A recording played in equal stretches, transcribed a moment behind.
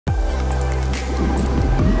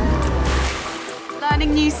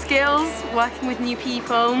learning new skills, working with new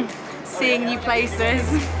people, seeing new places.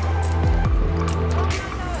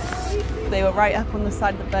 They were right up on the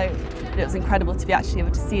side of the boat. It was incredible to be actually able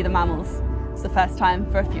to see the mammals. It's the first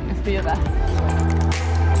time for a few of us.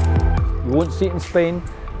 You won't see it in Spain,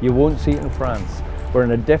 you won't see it in France. We're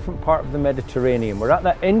in a different part of the Mediterranean. We're at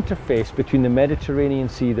that interface between the Mediterranean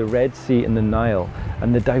Sea, the Red Sea and the Nile,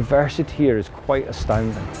 and the diversity here is quite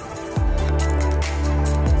astounding.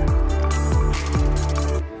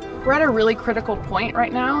 We're at a really critical point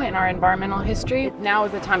right now in our environmental history. Now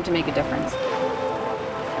is the time to make a difference.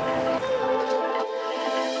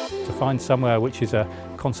 To find somewhere which is a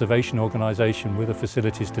conservation organisation with the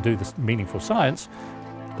facilities to do this meaningful science,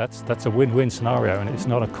 that's a win-win scenario, and it's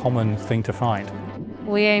not a common thing to find.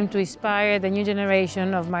 We aim to inspire the new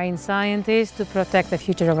generation of marine scientists to protect the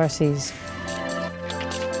future of our seas.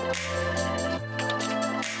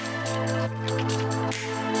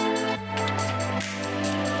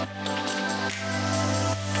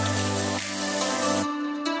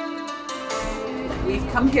 We've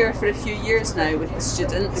come here for a few years now with the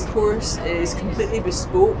students. The course is completely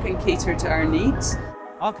bespoke and catered to our needs.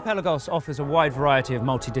 Archipelagos offers a wide variety of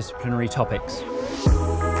multidisciplinary topics.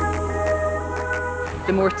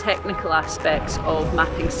 The more technical aspects of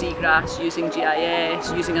mapping seagrass, using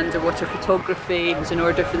GIS, using underwater photography, in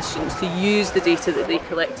order for the students to use the data that they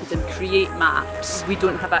collected and create maps. We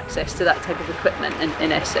don't have access to that type of equipment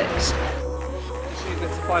in Essex.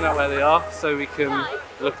 To find out where they are so we can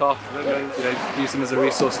look after them and use them as a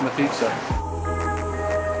resource in the future.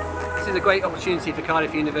 This is a great opportunity for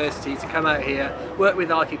Cardiff University to come out here, work with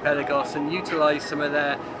Archipelagos and utilise some of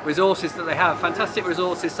their resources that they have. Fantastic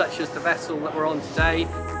resources such as the vessel that we're on today.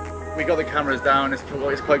 We got the cameras down, it's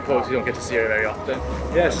quite close, you don't get to see it very often.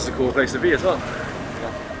 Yeah, it's just a cool place to be as well.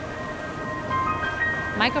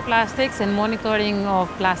 Microplastics and monitoring of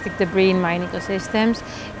plastic debris in marine ecosystems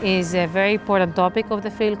is a very important topic of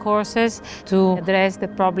the field courses to address the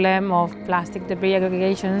problem of plastic debris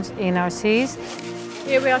aggregations in our seas.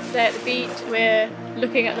 Here we are today at the beach. We're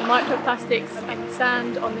looking at the microplastics in the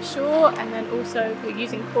sand on the shore, and then also we're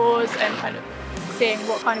using cores and kind of seeing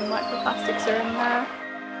what kind of microplastics are in there.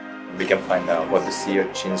 We can find out what the sea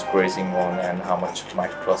urchin is grazing on and how much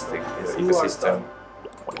microplastic is in the ecosystem.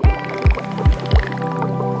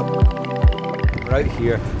 We're out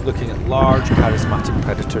here looking at large charismatic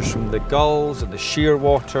predators from the gulls and the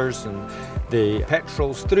shearwaters and the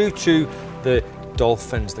petrels through to the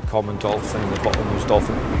dolphins, the common dolphin and the bottlenose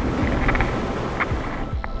dolphin.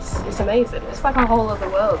 It's amazing. It's like a whole other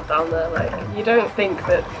world down there. Like, you don't think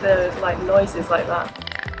that there's like noises like that.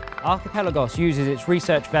 Archipelagos uses its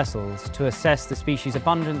research vessels to assess the species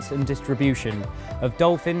abundance and distribution of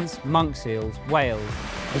dolphins, monk seals, whales,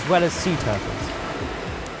 as well as sea turtles.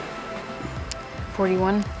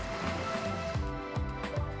 41.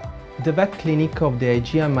 The vet clinic of the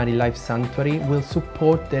Aegean Marine Life Sanctuary will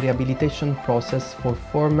support the rehabilitation process for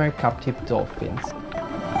former captive dolphins.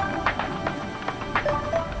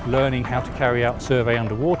 Learning how to carry out survey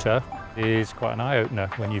underwater is quite an eye-opener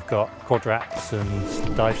when you've got quadrats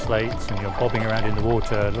and dive slates and you're bobbing around in the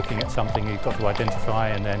water looking at something you've got to identify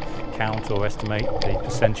and then count or estimate the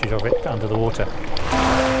percentage of it under the water.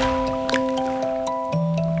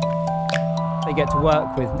 They get to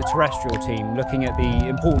work with the terrestrial team looking at the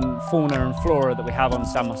important fauna and flora that we have on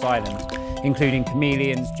Samos Island, including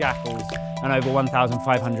chameleons, jackals and over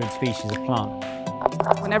 1,500 species of plant.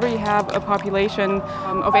 Whenever you have a population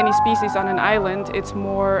of any species on an island, it's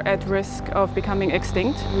more at risk of becoming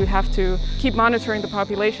extinct. We have to keep monitoring the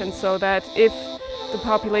population so that if the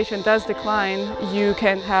population does decline, you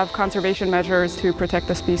can have conservation measures to protect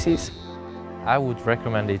the species. I would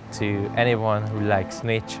recommend it to anyone who likes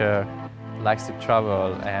nature, likes to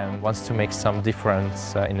travel and wants to make some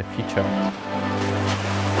difference in the future.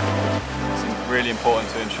 It's really important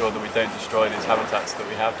to ensure that we don't destroy these habitats that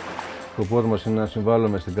we have. Ο σκοπός μας είναι να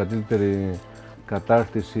συμβάλλουμε στην καλύτερη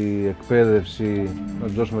κατάρτιση, εκπαίδευση, να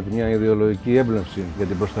δώσουμε και μια ιδεολογική έμπνευση για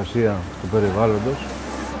την προστασία του περιβάλλοντος.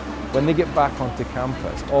 When they get back onto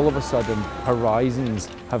campus, all of a sudden horizons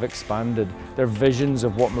have expanded. Their visions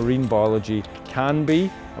of what marine biology can be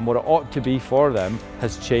and what it ought to be for them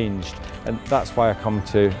has changed. And that's why I come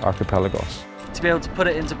to Archipelagos. To be able to put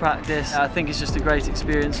it into practice, I think it's just a great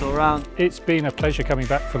experience all around. It's been a pleasure coming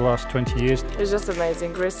back for the last 20 years. It's just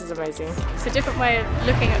amazing. Greece is amazing. It's a different way of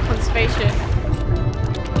looking at conservation